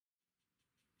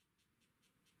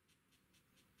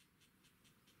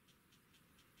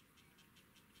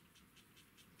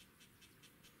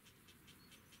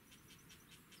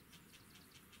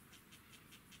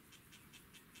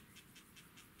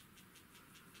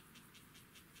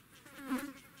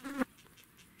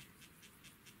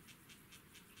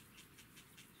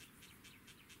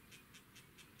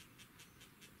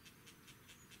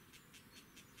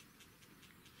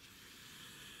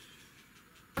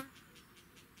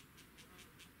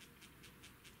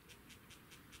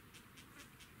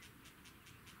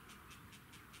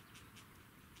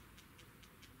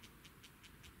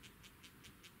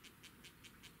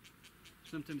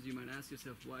sometimes you might ask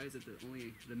yourself, why is it that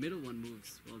only the middle one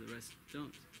moves while the rest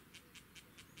don't?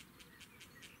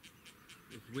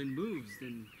 If wind moves,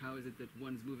 then how is it that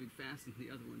one's moving fast and the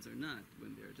other ones are not,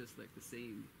 when they're just like the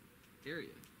same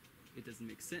area? It doesn't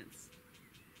make sense.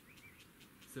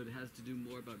 So it has to do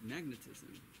more about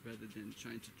magnetism rather than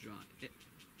trying to draw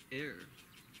air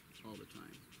all the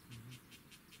time.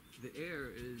 The air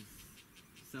is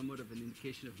somewhat of an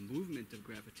indication of movement of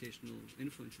gravitational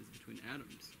influences between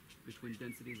atoms, between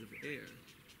densities of air.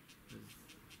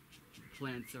 As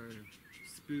plants are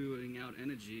spewing out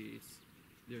energy,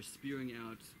 they're spewing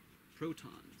out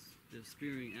protons, they're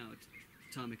spewing out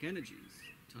atomic energies,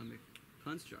 atomic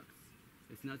constructs.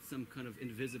 It's not some kind of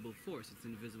invisible force, it's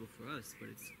invisible for us, but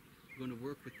it's going to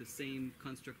work with the same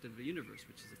construct of the universe,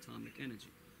 which is atomic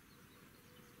energy.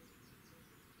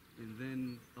 And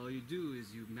then all you do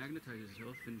is you magnetize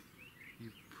yourself and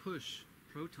you push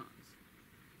protons.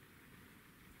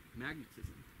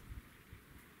 Magnetism.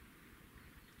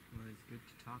 Well, it's good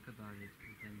to talk about it,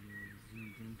 but then you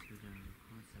zoomed into the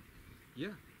concept.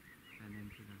 Yeah. And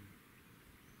into them.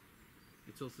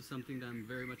 It's also something that I'm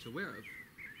very much aware of.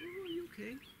 Oh, are you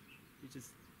okay? You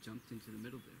just jumped into the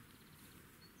middle there.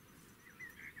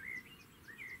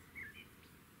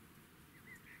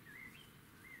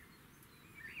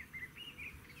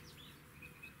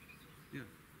 Yeah.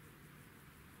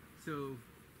 So,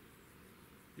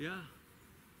 yeah,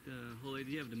 the whole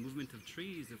idea of the movement of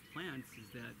trees, of plants, is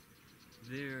that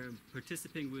they're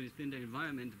participating within the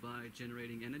environment by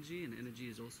generating energy, and energy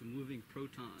is also moving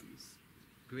protons,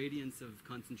 gradients of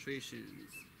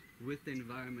concentrations with the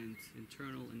environment,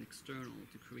 internal and external,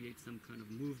 to create some kind of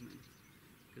movement.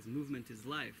 Because movement is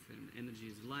life, and energy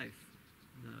is life.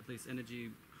 At least energy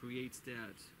creates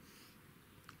that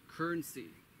currency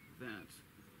that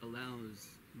allows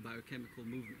biochemical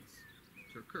movements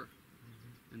to occur.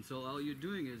 And so all you're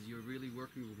doing is you're really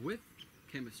working with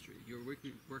chemistry, you're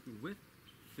working with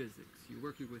physics, you're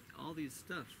working with all these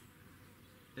stuff,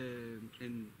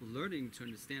 and learning to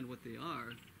understand what they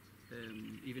are,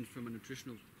 even from a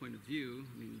nutritional point of view.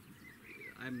 I mean,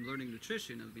 I'm learning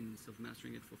nutrition, I've been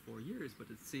self-mastering it for 4 years, but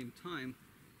at the same time,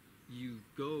 you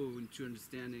go into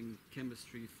understanding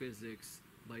chemistry, physics,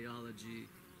 biology,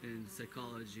 and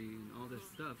psychology, and all this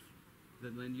stuff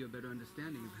that lend you a better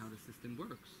understanding of how the system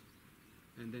works.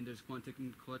 And then there's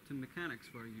quantum mechanics,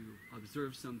 where you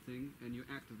observe something and you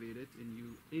activate it and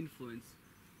you influence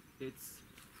its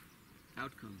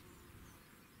outcome.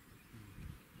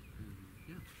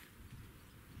 Yeah.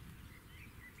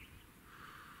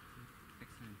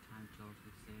 Excellent time to also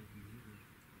save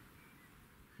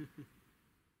the music.